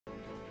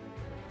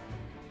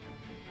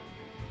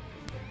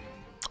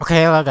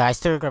Okay, hello guys,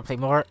 still gonna play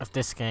more of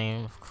this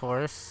game, of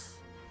course.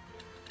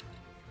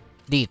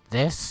 Need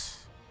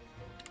this.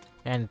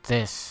 And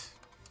this.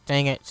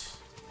 Dang it.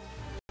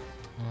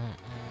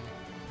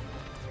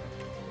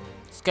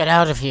 Let's get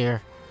out of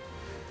here.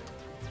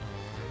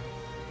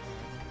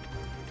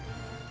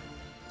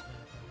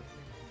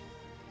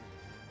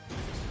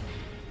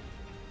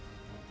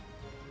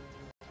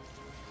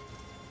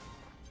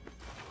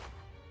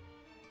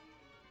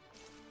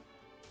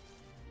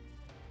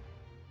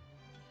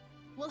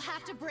 We'll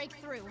have to break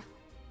through.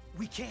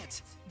 We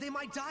can't. They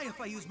might die if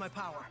I use my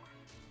power.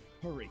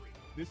 Hurry,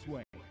 this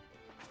way.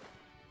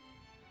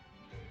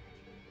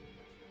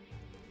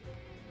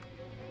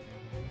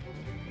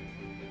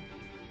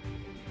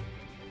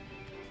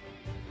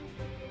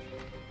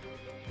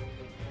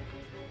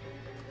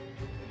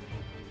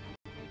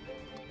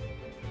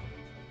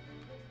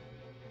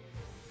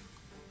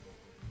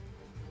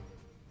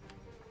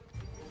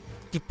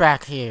 Get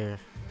back here.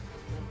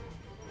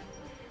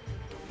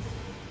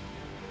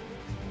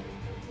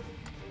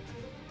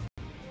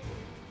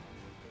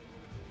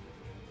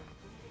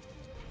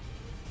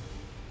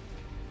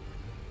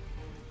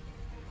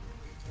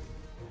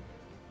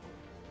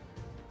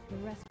 The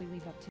rest we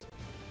leave up to.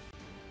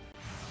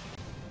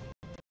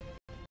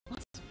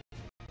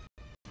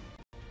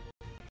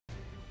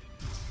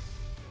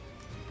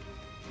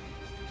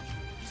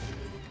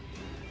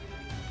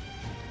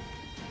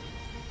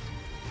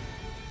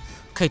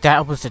 Okay, that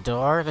opens the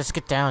door. Let's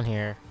get down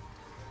here.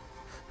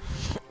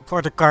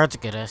 Before the guards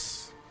get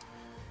us.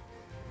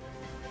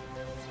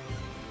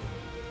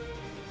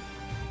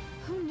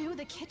 Who knew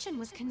the kitchen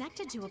was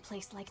connected to a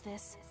place like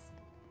this?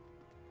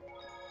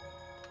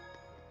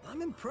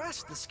 I'm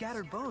impressed the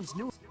scattered bones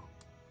knew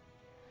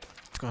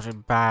Let's go to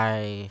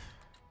buy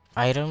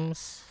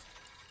items.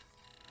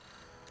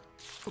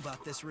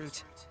 about this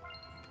route.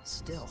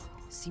 Still,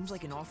 seems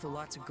like an awful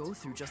lot to go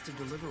through just to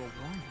deliver a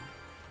warning.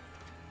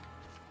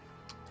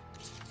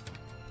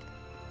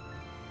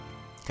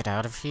 Get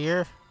out of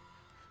here.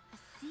 A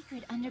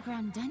secret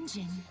underground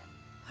dungeon.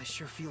 I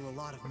sure feel a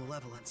lot of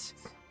malevolence.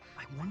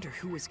 I wonder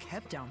who was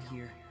kept down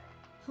here.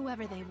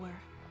 Whoever they were,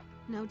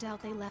 no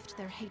doubt they left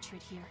their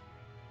hatred here.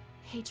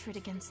 Hatred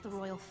against the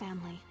royal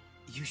family.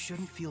 You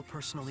shouldn't feel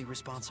personally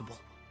responsible.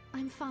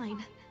 I'm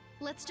fine.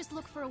 Let's just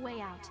look for a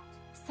way out.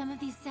 Some of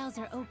these cells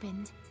are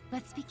opened.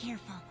 Let's be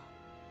careful.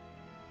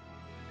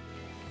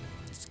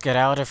 Let's get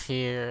out of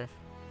here.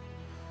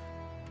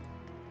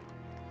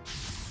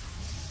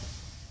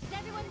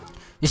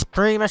 This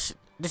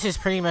is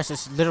pretty much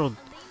this little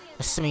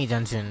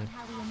semi-dungeon.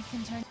 Hellions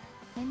can turn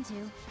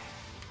into.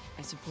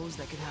 I suppose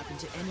that could happen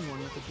to anyone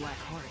with a black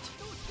heart.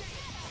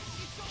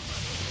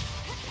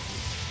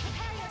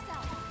 Prepare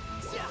yourself!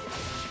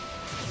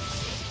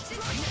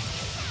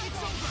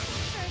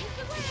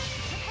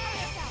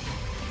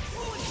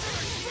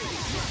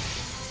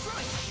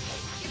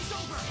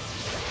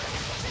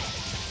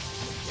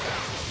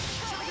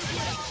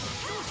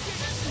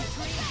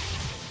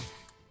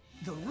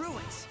 The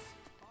ruins!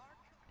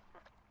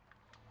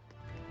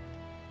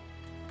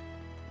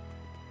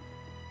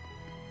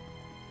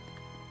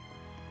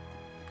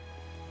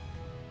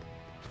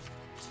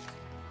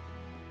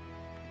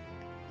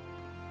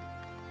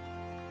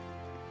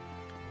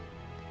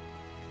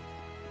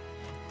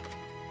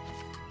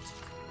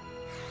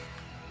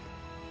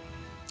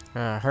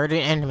 Heard an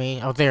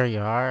enemy. Oh, there you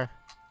are.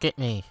 Get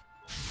me.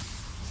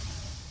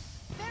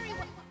 Very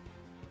well.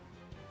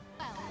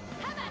 Well,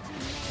 how about you,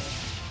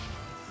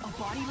 maid? A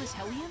bodiless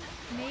Hellion?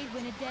 Made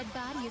when a dead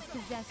body is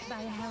possessed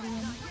by a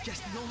Hellion. Guess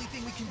the only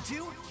thing we can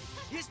do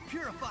is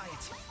purify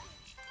it.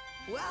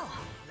 Well,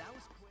 that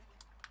was quick.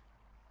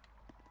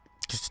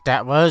 Just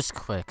that was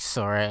quick,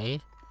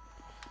 sorry.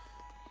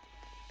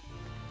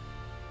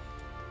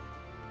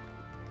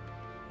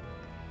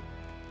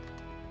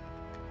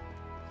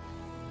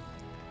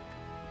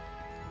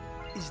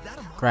 Is that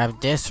a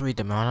Grab this, read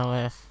the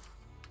monolith.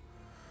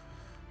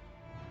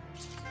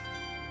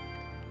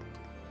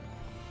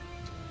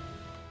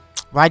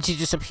 Why'd you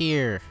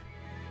disappear?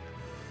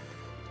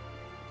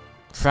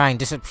 Fine,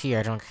 disappear,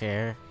 I don't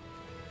care.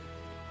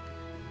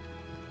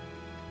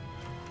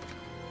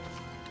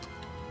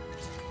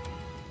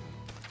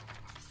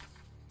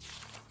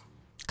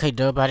 Okay,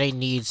 nobody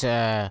needs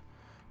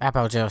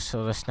apple gel,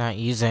 so let's not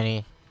use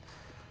any.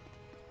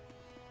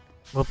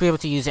 We'll be able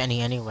to use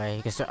any anyway,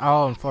 because they're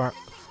all on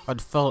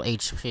full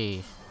HP.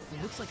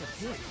 It looks like a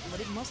pig, but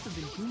it must have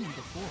been human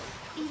before.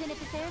 Even if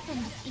a seraphim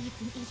just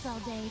eats and eats all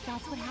day,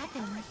 that's what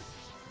happens.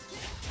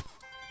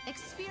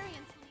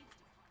 Experience leads.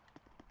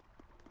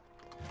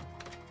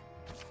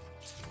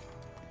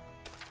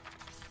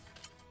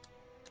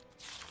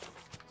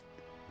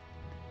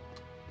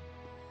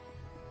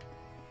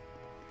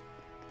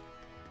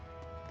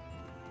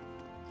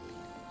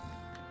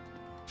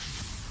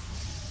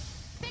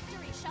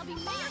 Victory shall be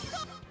mine!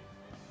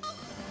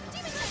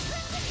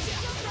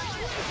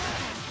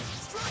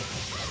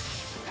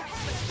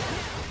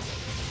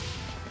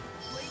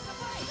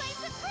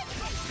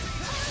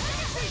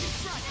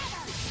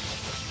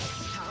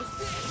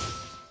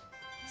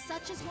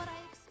 Such is what I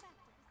expected.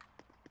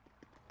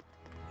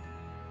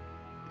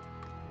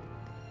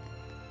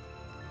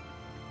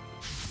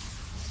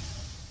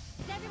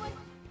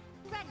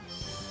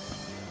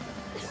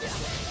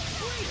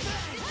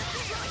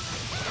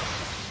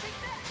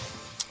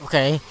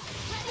 Okay.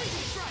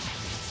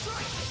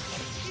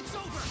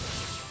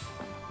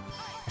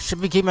 I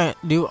should be getting my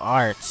new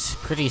arts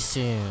pretty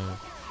soon.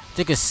 I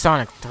think it's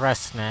Sonic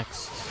Thrust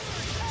next.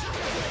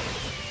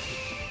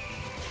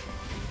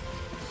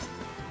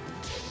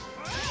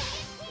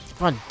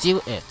 Come on,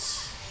 do it.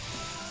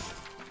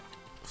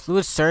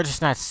 Fluid Surge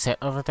is not set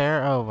over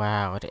there? Oh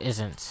wow, it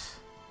isn't.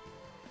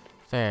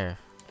 There.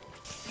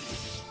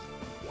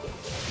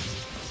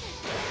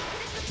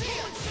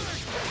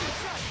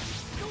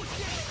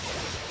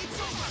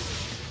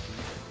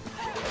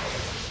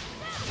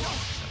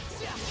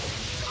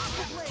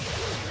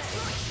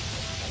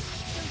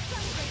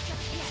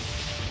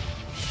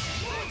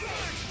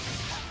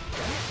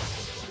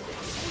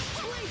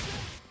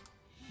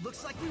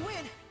 Looks like we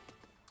win.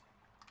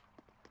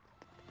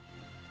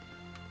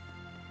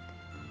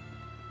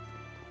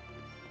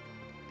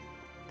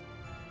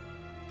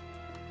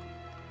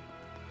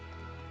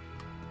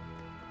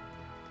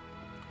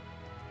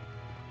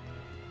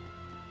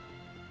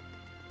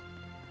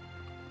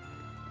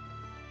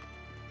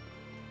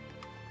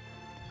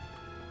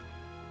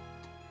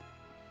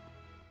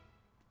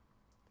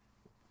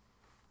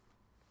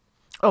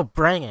 Oh,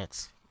 bring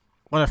it.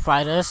 Wanna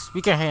fight us?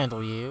 We can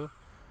handle you.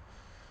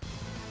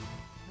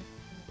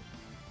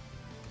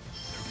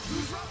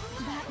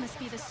 That must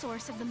be the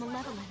source of the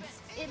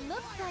malevolence. It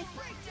looks like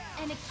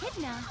an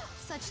echidna.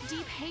 Such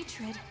deep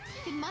hatred.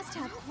 It must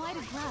have quite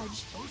a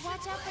grudge.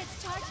 Watch out for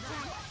its charge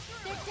attack.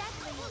 They're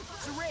deadly.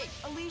 Saray,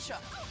 Alicia,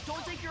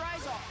 don't take your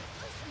eyes off.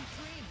 Sweet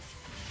dreams.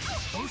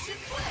 Ocean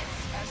Blitz.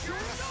 Azure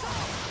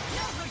Assault.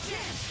 Now's my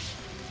chance.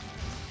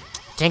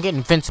 Can't get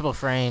invincible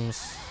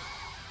frames.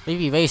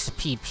 Maybe raise the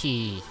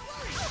PP.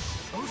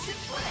 Ocean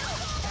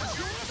Blitz.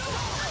 Azure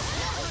Assault.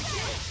 Now's my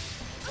chance.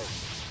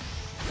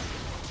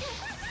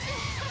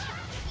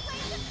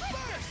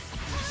 Burst.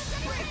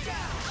 Break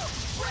down.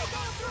 Break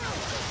on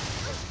through.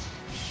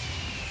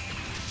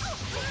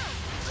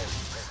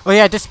 Oh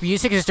yeah, this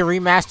music is the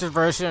remastered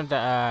version of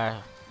the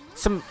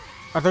some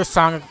other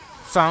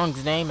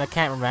song's name I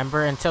can't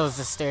remember until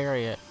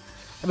zesteria.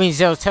 I mean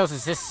Tales of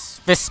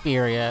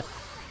Vesperia.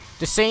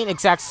 The same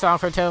exact song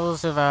for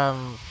Tales of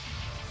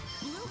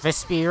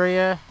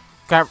Vesperia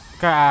got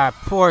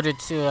ported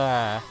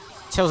to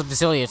Tales of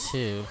Zestiria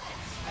 2.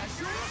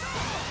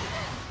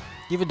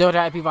 Even though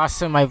that be watched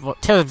some of my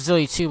Tales of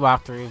Zestiria 2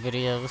 walkthrough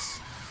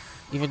videos.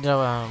 Even though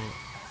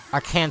I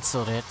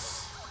cancelled it.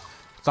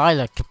 So I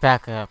look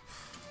back up.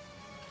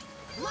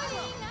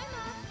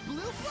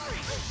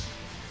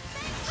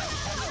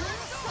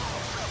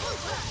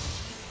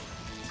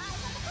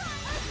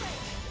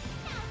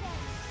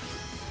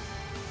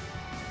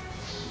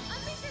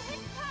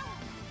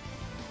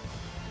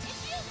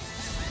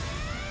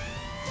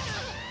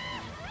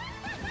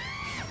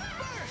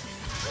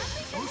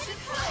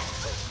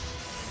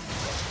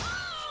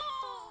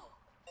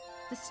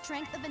 The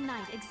strength of a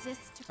knight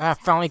exists to I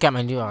finally got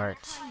my new art.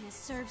 kindness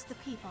serves the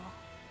people.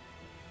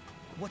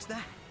 What's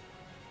that?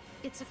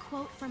 It's a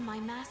quote from my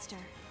master.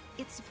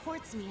 It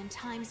supports me in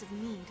times of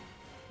need.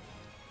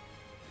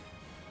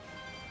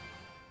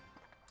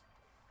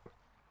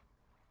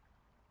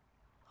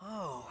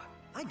 Oh,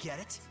 I get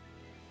it.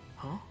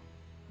 Huh?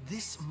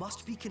 This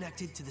must be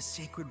connected to the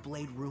Sacred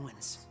Blade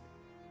ruins.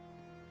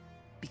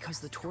 Because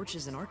the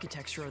torches and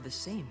architecture are the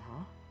same,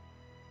 huh?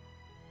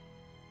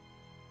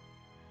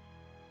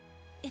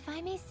 If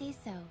I may say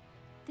so,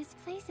 this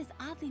place is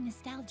oddly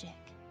nostalgic.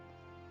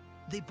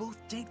 They both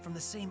date from the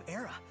same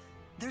era.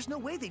 There's no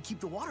way they'd keep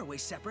the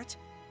waterways separate.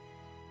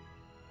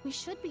 We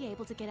should be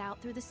able to get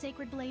out through the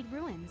Sacred Blade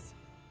ruins.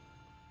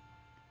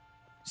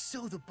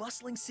 So the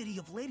bustling city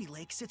of Lady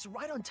Lake sits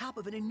right on top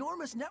of an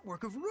enormous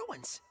network of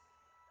ruins.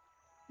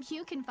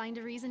 You can find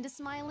a reason to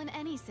smile in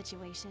any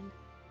situation.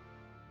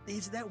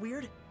 Is that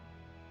weird?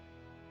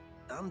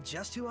 I'm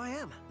just who I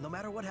am, no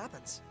matter what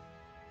happens.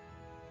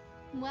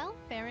 Well,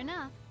 fair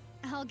enough.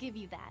 I'll give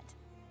you that.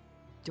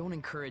 Don't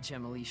encourage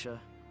him, Alicia.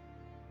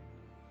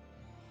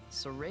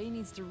 Saray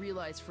needs to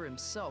realize for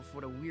himself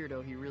what a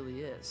weirdo he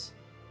really is.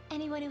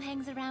 Anyone who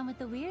hangs around with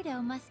the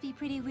weirdo must be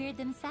pretty weird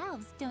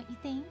themselves, don't you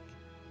think?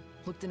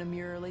 Looked in a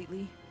mirror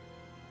lately?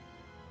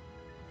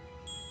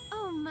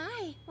 Oh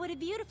my, what a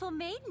beautiful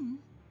maiden!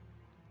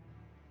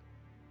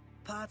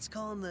 Pot's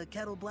calling the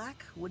kettle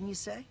black, wouldn't you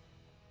say?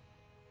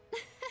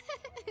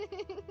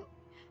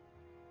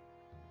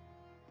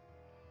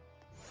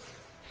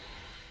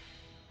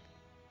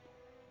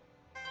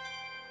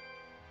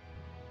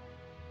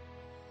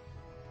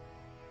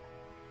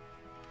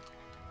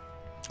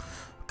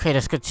 Okay,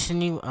 let's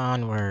continue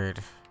onward.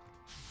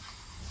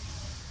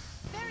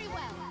 Very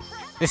well.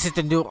 This is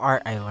the new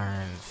art I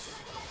learned.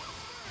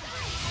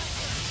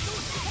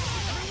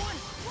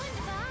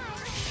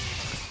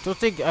 Don't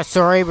think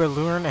Saray will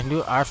learn a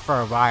new art for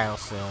a while,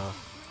 so.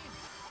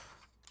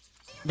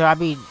 No, I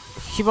mean,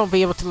 he won't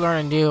be able to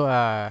learn a new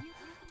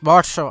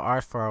martial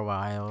art for a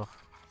while.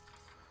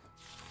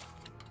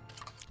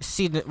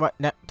 See what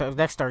the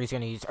next art he's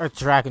gonna use, or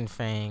Dragon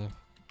Fang.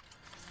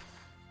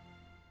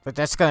 But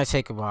that's gonna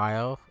take a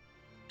while.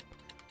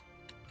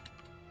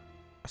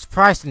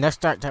 Surprised the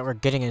next art that we're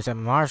getting is a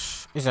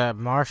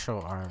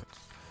martial arts.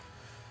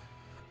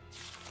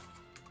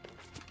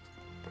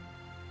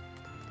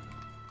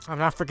 I'm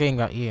not forgetting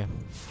about you.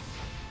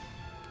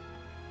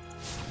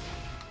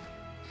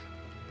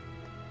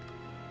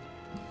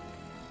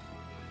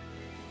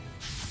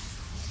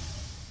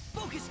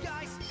 Focus,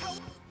 guys!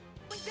 Help!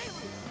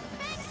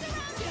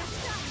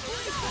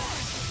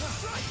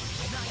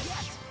 Not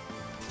yet!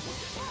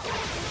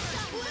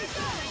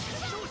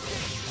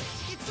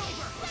 It's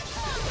over!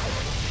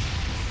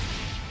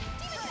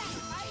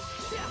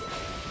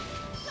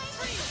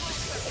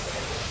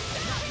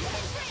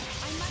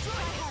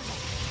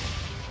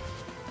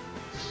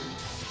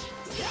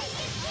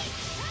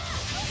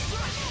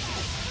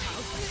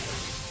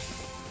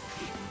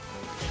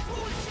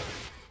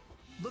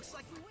 Looks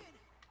like we win!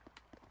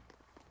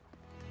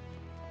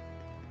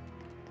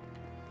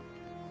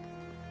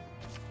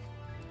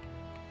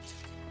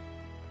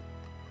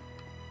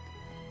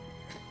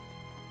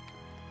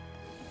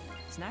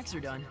 Snacks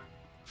are done.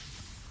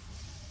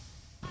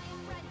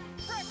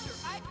 Pressure!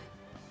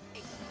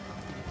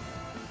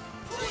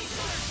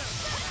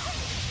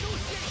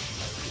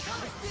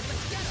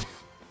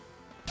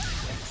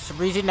 Some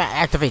reason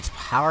that activates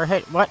power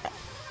hit? What?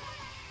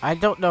 I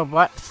don't know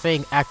what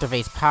thing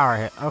activates power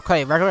hit.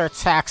 Okay, regular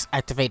attacks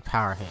activate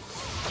power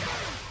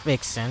hits.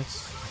 Makes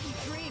sense.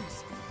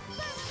 Dreams!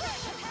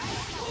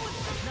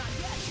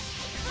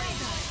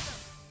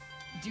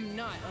 Do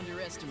not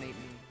underestimate me.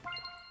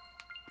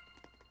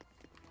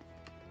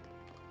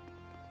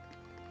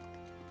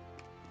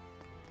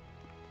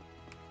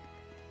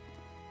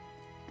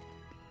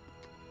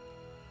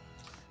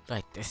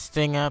 Light this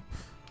thing up.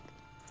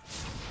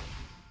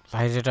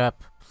 Light it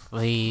up,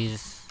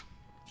 please.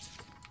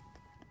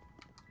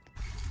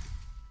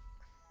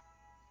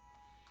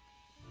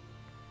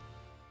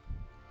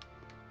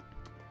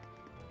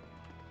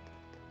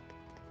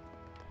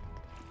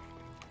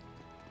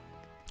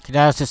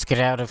 Now let's just get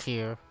out of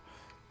here.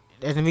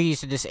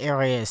 Enemies in this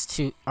area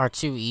are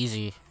too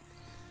easy.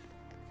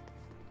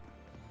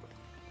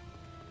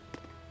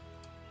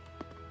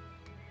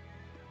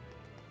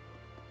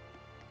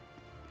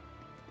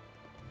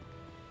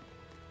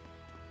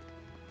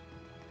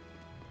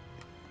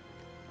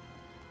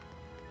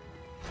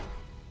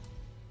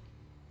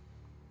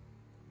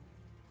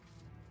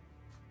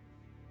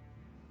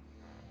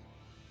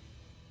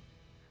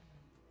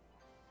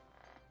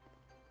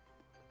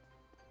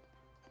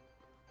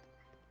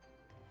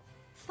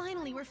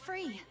 Finally, we're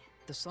free.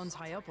 The sun's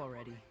high up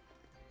already.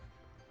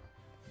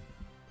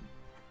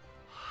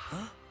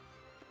 Huh?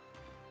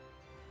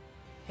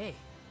 Hey,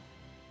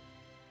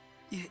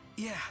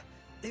 Yeah,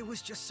 it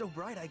was just so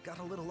bright I got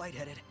a little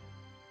lightheaded.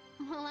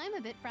 Well, I'm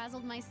a bit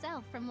frazzled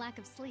myself from lack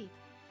of sleep.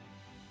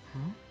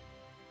 Huh?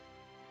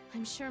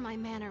 I'm sure my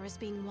manor is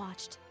being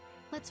watched.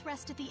 Let's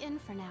rest at the inn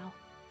for now.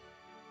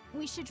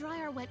 We should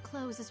dry our wet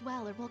clothes as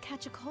well, or we'll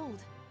catch a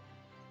cold.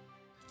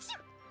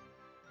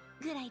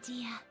 Good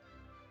idea.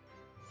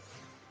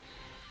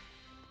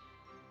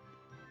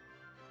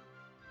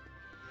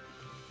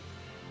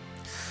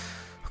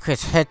 Okay,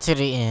 let's head to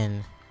the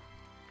inn.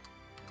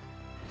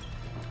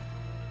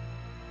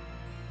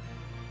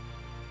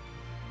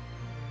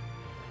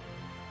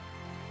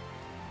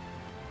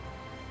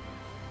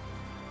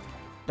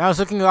 That was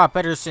looking a lot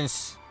better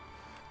since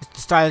it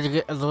started to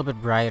get a little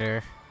bit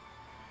brighter.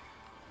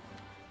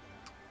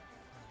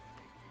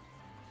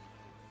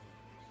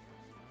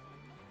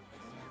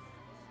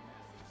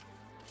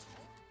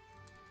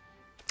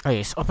 Oh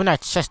yes, open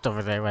that chest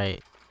over there,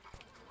 right?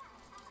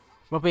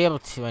 We'll be able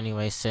to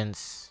anyway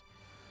since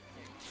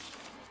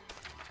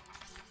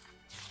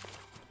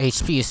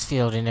HP is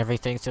filled and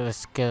everything, so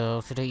let's go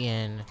to the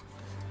inn.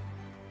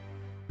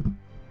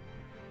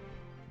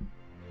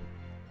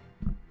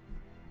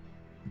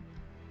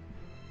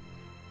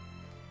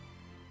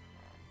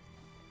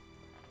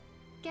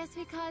 Guess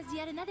we caused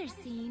yet another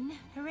scene.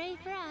 Hooray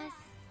for us.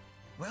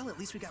 Well, at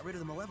least we got rid of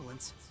the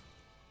malevolence.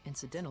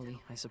 incidentally,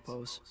 I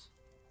suppose.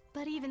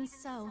 But even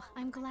so,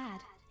 I'm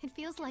glad. It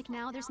feels like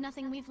now there's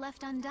nothing we've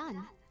left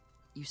undone.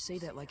 You say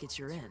that like it's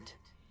your end.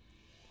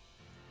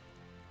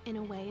 In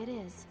a way, it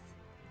is.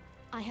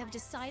 I have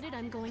decided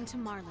I'm going to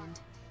Marland.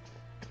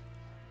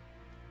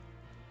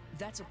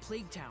 That's a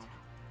plague town.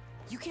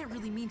 You can't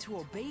really mean to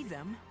obey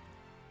them.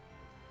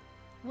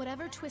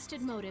 Whatever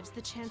twisted motives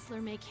the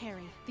Chancellor may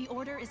carry, the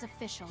order is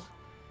official.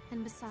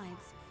 And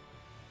besides,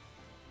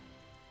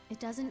 it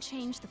doesn't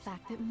change the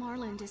fact that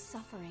Marland is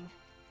suffering.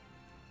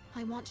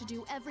 I want to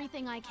do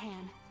everything I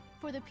can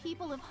for the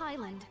people of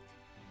Highland.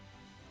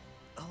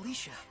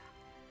 Alicia.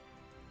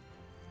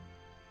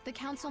 The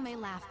Council may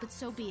laugh, but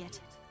so be it.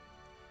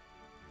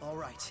 All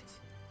right,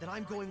 then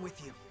I'm going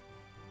with you.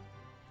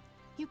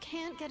 You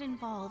can't get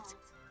involved.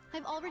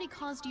 I've already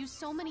caused you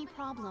so many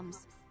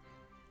problems.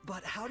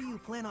 But how do you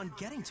plan on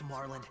getting to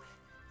Marland?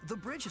 The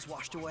bridge is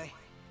washed away.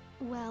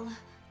 Well,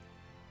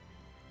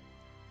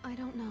 I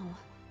don't know.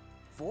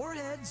 4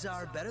 heads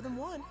are better than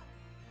 1.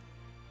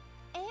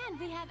 And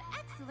we have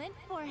excellent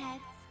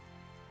foreheads.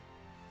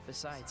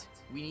 Besides,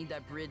 we need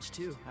that bridge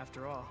too,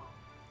 after all.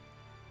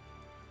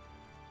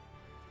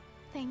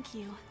 Thank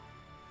you.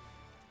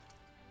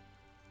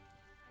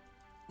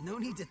 No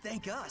need to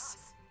thank us.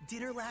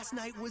 Dinner last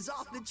night was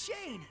off the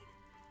chain.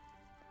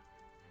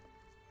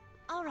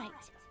 All right,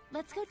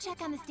 let's go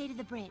check on the state of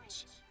the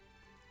bridge.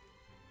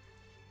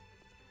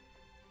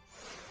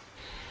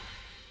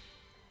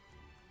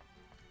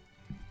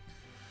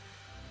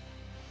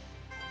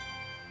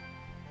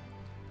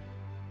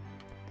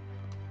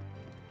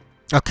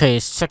 Okay,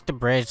 let's check the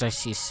bridge like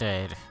she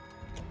said.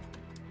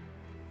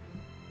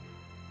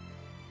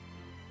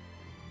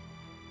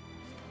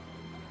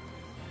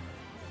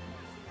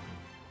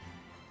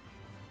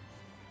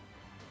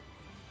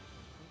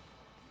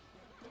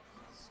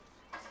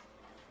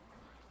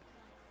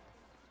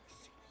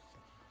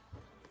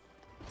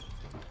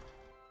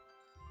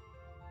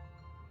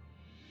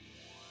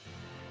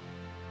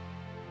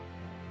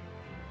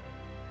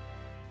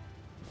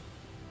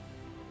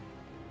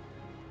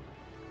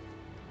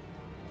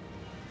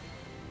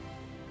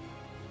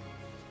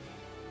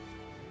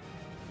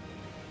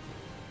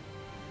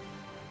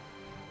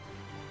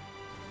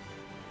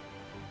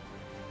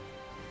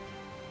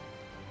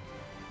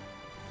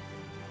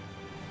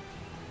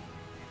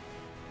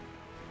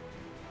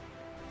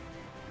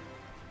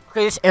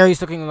 Okay, this area's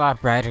looking a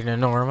lot brighter than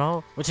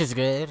normal, which is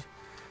good.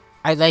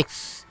 I like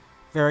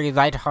very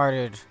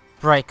light-hearted,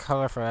 bright,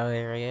 colorful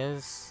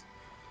areas.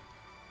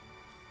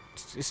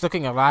 It's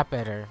looking a lot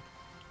better.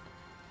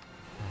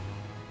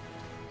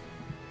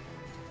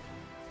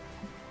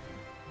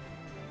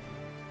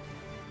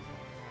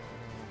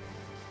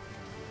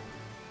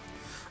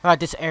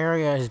 This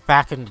area is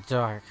back in the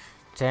dark.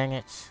 Dang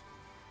it.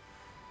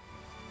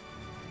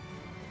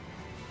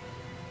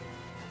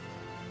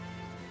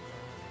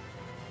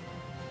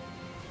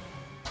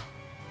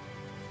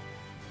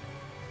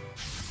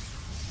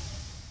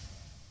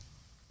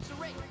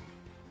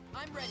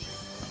 I'm ready.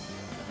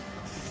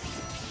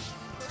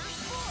 First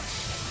force!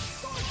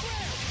 Sword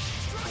flare!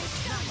 Strike!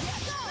 Not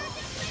yet! Go!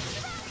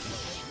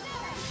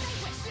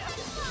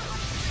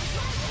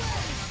 Sword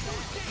flare! No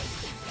escape!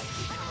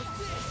 How's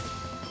this?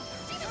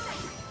 Demon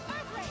Ray!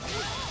 Earth Ray!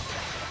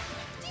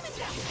 Demon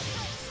Step!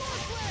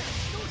 Sword flare!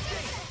 No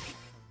escape!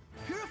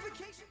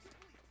 Purification!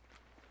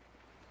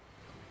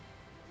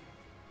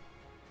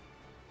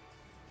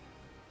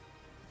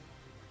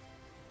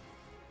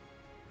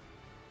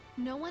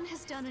 No one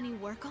has done any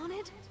work on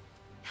it?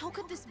 How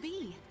could this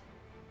be?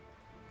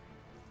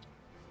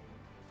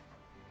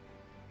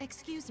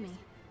 Excuse me.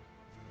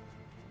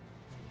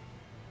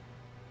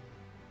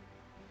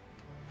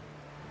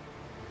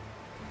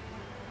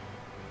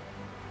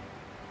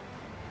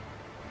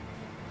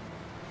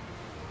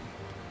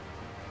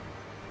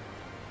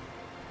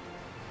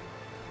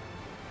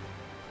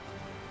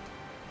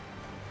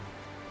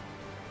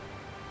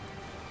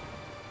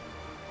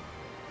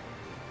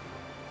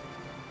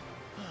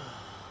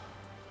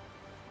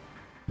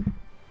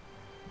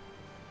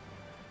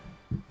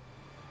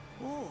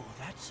 Oh,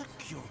 that's a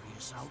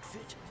curious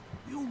outfit.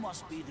 You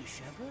must be the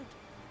shepherd?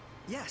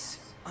 Yes,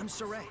 I'm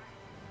Saray.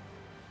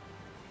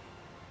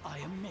 I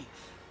am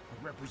Nath,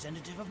 a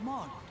representative of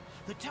Marland,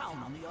 the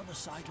town on the other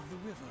side of the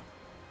river.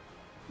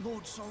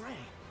 Lord Saray,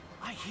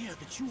 I hear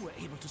that you were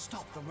able to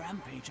stop the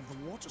rampage of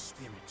the water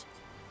spirit.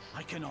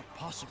 I cannot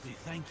possibly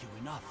thank you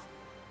enough.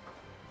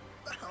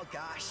 Oh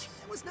gosh,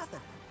 it was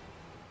nothing.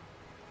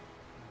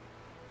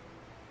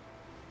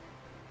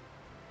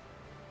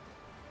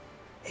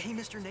 Hey,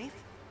 Mr.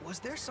 Nath, was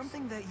there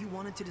something that you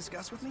wanted to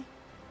discuss with me?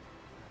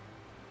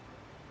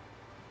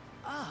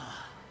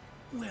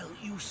 Well,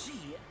 you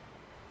see,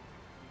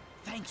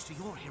 thanks to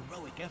your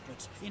heroic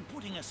efforts in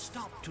putting a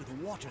stop to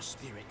the water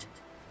spirit,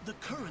 the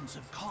currents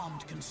have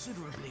calmed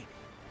considerably,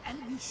 and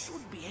we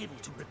should be able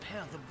to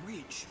repair the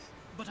bridge.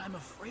 But I'm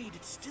afraid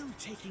it's still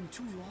taking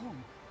too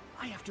long.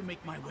 I have to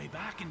make my way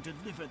back and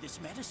deliver this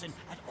medicine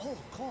at all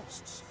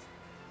costs.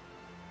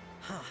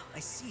 Huh, I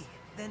see.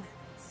 Then...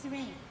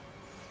 Saray.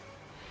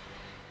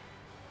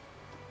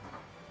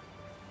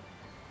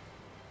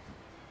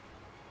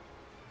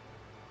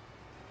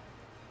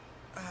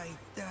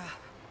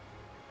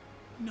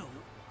 No,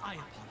 I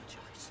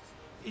apologize.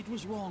 It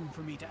was wrong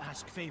for me to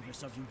ask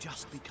favors of you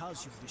just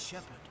because you're the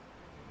shepherd.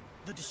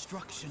 The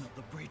destruction of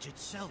the bridge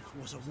itself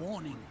was a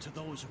warning to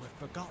those who have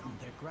forgotten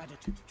their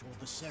gratitude toward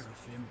the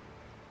Seraphim.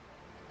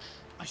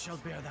 I shall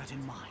bear that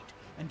in mind,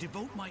 and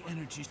devote my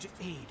energies to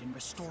aid in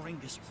restoring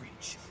this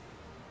bridge.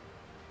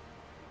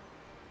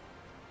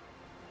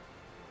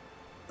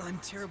 I'm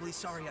terribly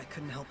sorry I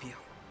couldn't help you.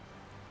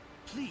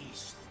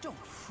 Please,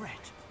 don't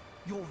fret.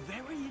 Your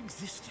very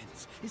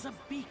existence is a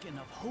beacon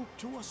of hope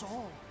to us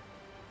all.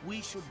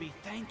 We should be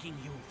thanking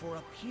you for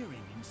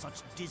appearing in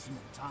such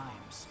dismal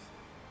times.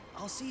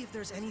 I'll see if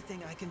there's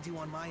anything I can do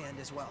on my end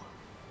as well.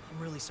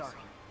 I'm really sorry.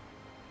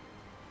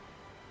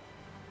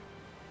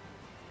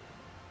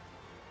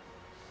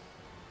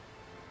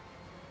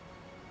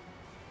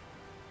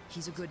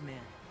 He's a good man.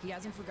 He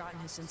hasn't forgotten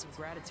his sense of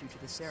gratitude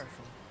to the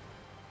Seraphim.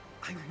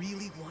 I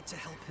really want to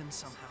help him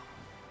somehow.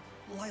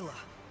 Lila,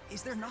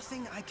 is there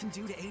nothing I can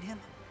do to aid him?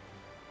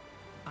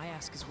 I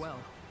ask as well.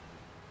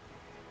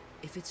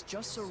 If it's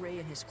just Soray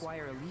and his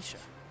squire Alicia,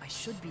 I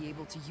should be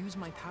able to use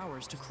my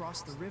powers to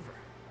cross the river.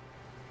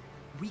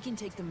 We can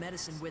take the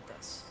medicine with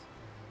us.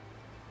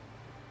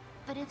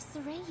 But if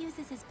Soray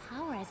uses his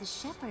power as a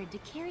shepherd to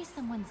carry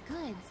someone's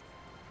goods,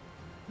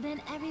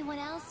 then everyone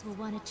else will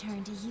want to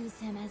turn to use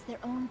him as their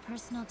own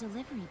personal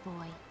delivery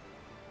boy.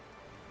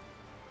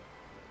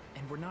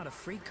 And we're not a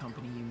freight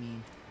company, you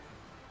mean?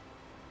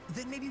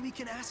 Then maybe we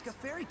can ask a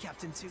ferry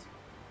captain to...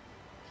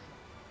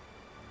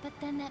 But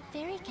then that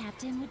ferry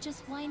captain would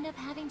just wind up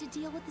having to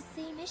deal with the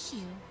same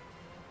issue.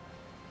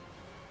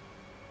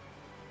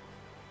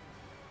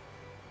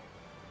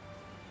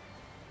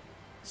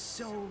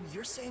 So,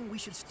 you're saying we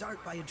should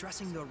start by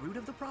addressing the root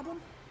of the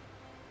problem?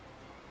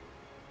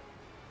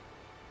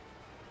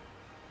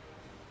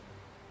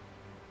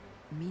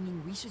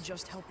 Meaning we should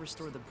just help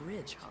restore the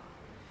bridge, huh?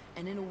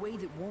 And in a way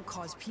that won't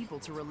cause people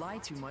to rely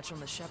too much on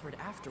the shepherd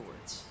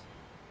afterwards.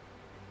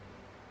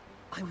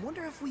 I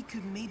wonder if we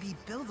could maybe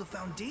build a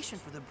foundation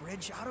for the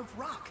bridge out of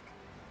rock.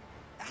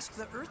 Ask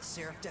the Earth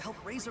Seraph to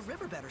help raise a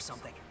riverbed or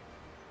something.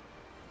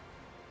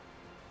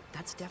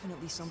 That's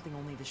definitely something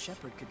only the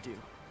shepherd could do.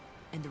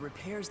 And the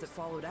repairs that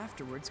followed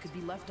afterwards could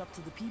be left up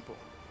to the people.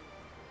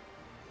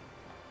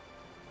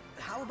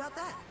 How about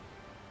that?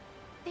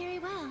 Very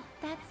well.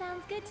 That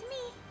sounds good to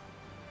me.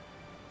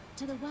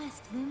 To the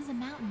west looms a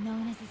mountain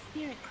known as the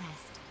Spirit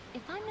Crest.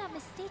 If I'm not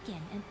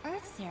mistaken, an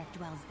Earth Seraph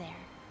dwells there.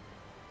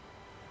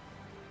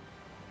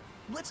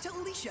 Let's tell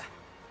Alicia.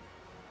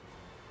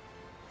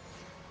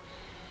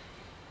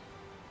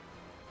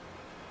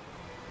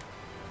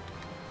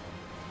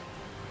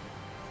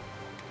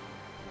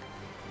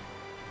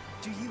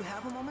 Do you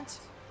have a moment?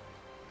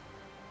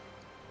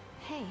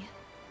 Hey,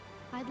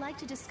 I'd like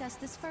to discuss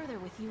this further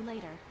with you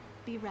later.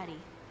 Be ready.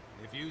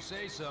 If you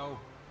say so.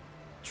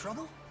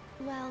 Trouble?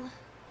 Well,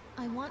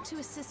 I want to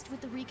assist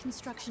with the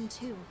reconstruction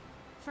too.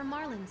 For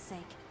Marlin's sake.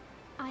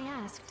 I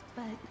asked,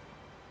 but...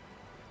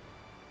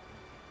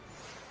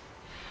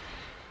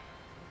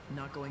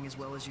 Not going as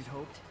well as you'd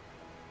hoped?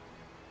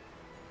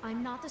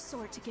 I'm not the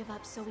sort to give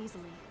up so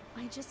easily.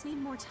 I just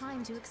need more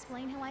time to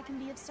explain how I can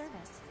be of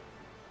service.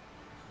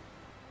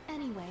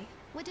 Anyway,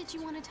 what did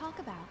you want to talk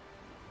about?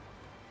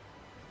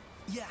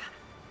 Yeah,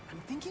 I'm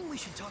thinking we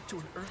should talk to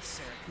an Earth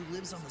Seraph who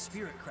lives on the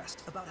Spirit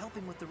Crest about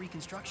helping with the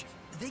reconstruction.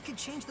 They could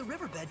change the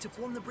riverbed to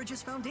form the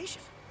bridge's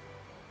foundation.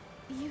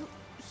 You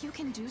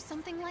can do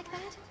something like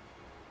that?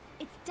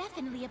 It's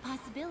definitely a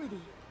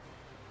possibility.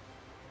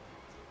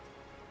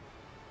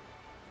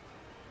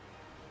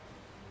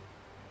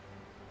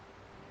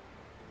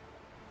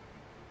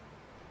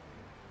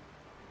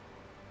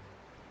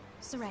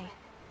 Saray,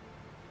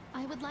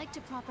 I would like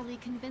to properly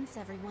convince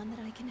everyone that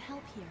I can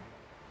help here.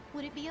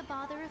 Would it be a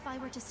bother if I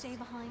were to stay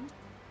behind?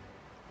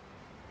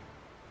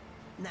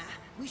 Nah,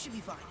 we should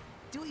be fine.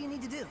 Do what you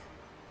need to do.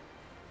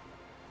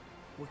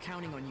 We're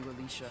counting on you,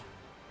 Alicia.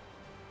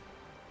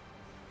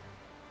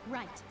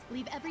 Right.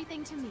 Leave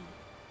everything to me.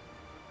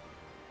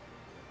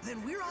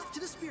 Then we're off to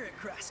the Spirit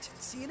Crest.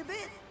 See you in a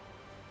bit.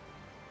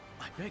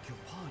 I beg your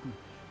pardon,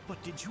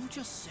 but did you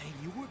just say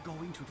you were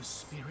going to the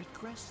Spirit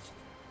Crest?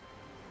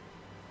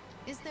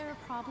 Is there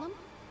a problem?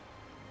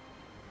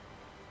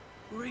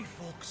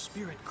 Rayfolk's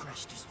Spirit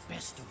Crest is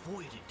best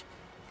avoided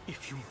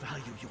if you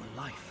value your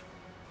life.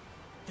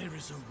 There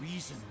is a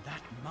reason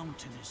that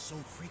mountain is so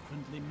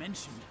frequently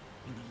mentioned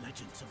in the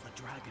legends of the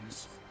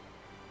dragons.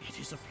 It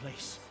is a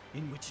place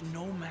in which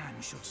no man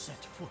should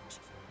set foot.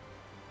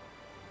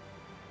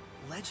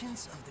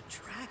 Legends of the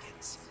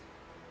Dragons?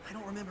 I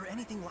don't remember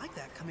anything like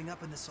that coming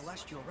up in the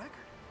Celestial Record.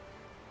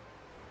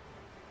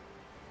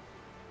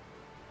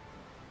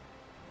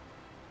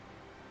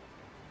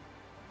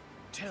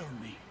 Tell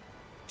me,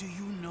 do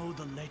you know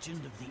the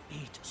legend of the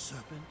 8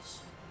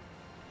 serpents?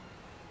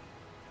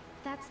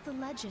 That's the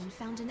legend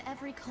found in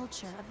every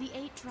culture of the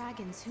 8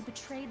 dragons who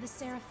betrayed the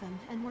Seraphim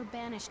and were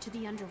banished to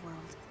the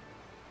underworld.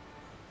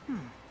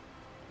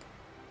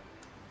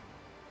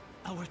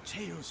 Our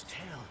tales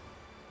tell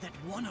that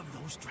one of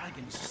those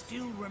dragons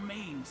still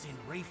remains in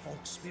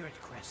Rayfolk's Spirit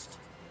Crest.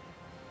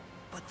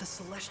 But the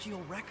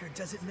Celestial Record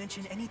doesn't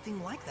mention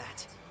anything like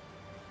that.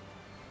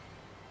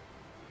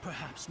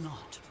 Perhaps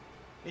not.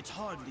 It's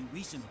hardly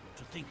reasonable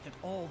to think that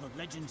all the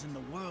legends in the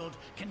world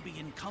can be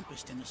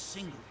encompassed in a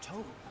single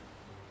tome.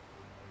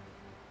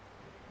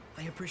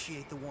 I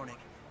appreciate the warning,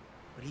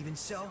 but even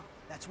so,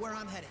 that's where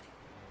I'm headed.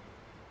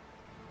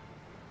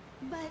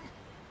 But...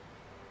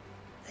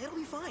 It'll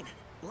be fine.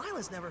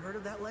 Lila's never heard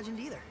of that legend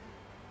either.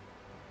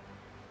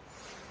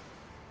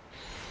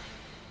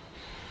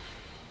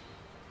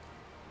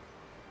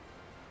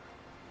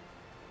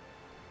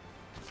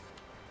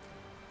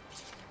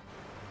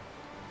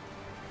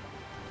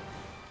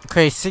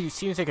 Okay, so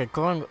seems like we're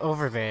going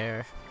over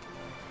there.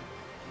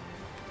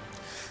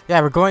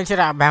 Yeah, we're going to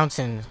that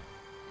mountain.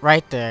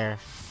 Right there.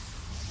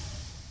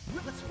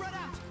 Let's spread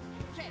out!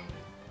 Okay.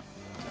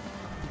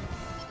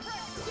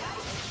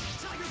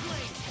 Tiger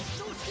Blade!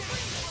 No escape!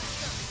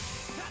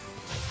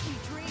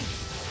 Sweet dreams!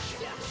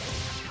 Yeah!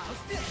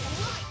 How's this?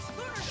 Alright!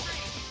 Lunar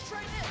Stream!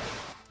 Try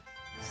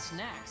this!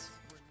 Snacks?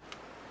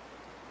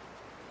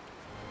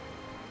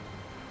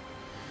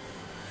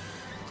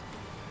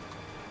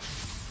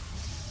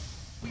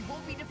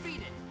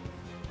 defeated.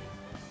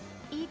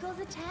 Eagles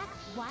attack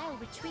while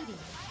retreating.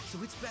 So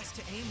it's best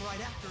to aim right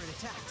after it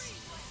attacks.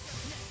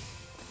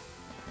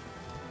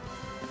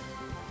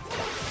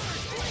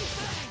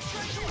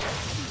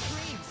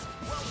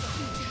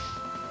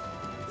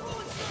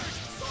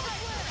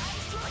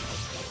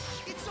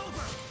 It's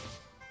over!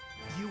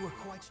 You were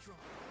quite strong.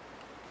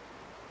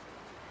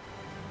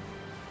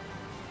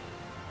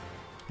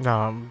 No,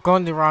 I'm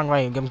going the wrong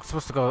way. I'm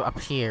supposed to go up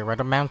here where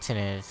the mountain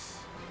is.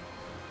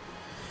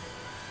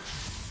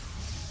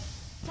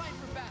 Time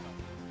for battle.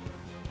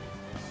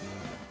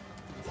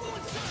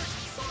 Fluid surge!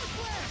 Sword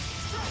flare!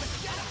 Strike!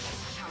 Get him!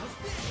 How's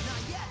this?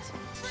 Not yet!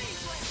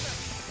 Freeze Lancer!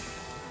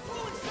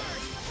 Fluid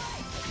surge!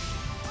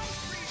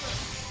 Ice Reaver!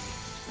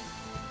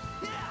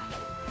 Yeah!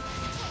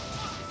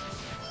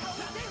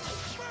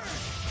 Burn!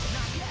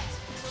 Not yet!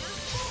 Burn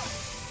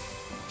force!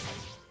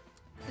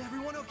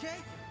 Everyone okay?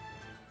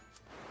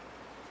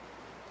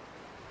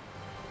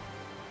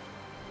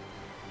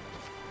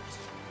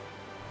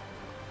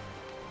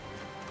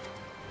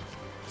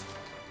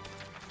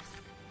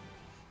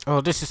 Oh,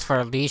 this is for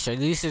Alicia.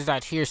 Alicia's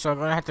not here, so I'm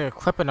gonna have to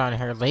equip it on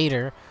her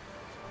later.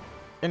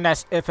 And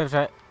that's if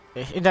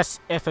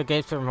it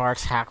gives her more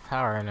attack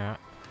power or not.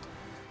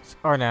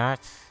 Or not.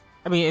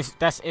 I mean, if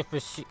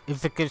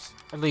it gives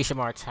Alicia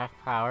more attack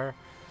power.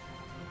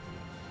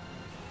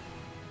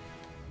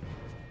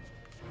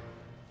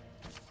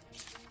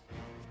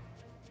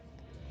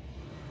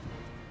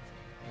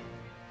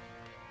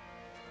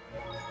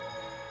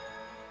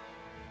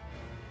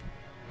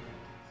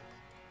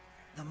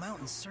 The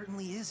mountain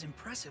certainly is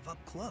impressive up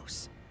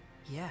close.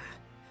 Yeah,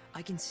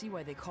 I can see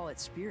why they call it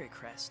Spirit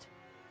Crest.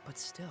 But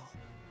still,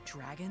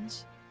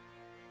 dragons?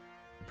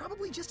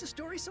 Probably just a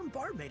story some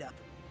bard made up.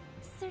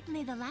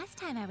 Certainly the last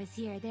time I was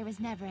here, there was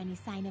never any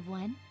sign of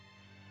one.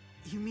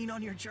 You mean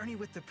on your journey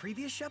with the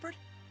previous shepherd?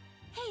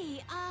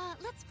 Hey,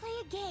 let's play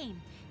a game.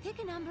 Pick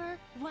a number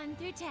 1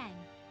 through 10.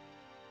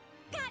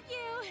 Got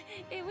you!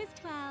 It was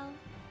 12.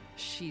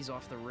 She's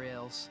off the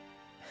rails.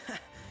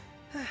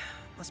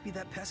 Must be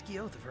that pesky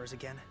oath of hers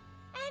again.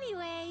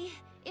 Anyway,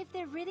 if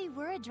there really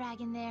were a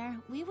dragon there,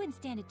 we wouldn't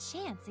stand a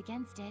chance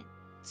against it.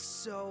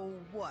 So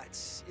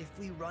what? If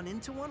we run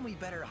into one, we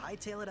better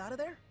hightail it out of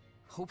there?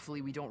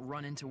 Hopefully we don't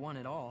run into one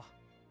at all.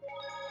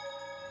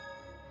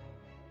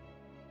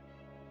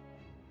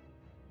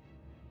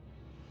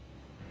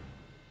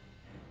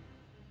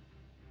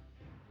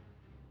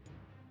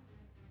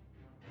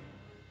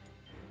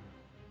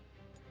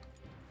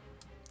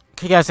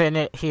 Okay guys, end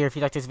it here. If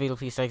you like this video,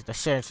 please like,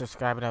 share, and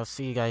subscribe, and I'll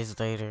see you guys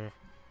later.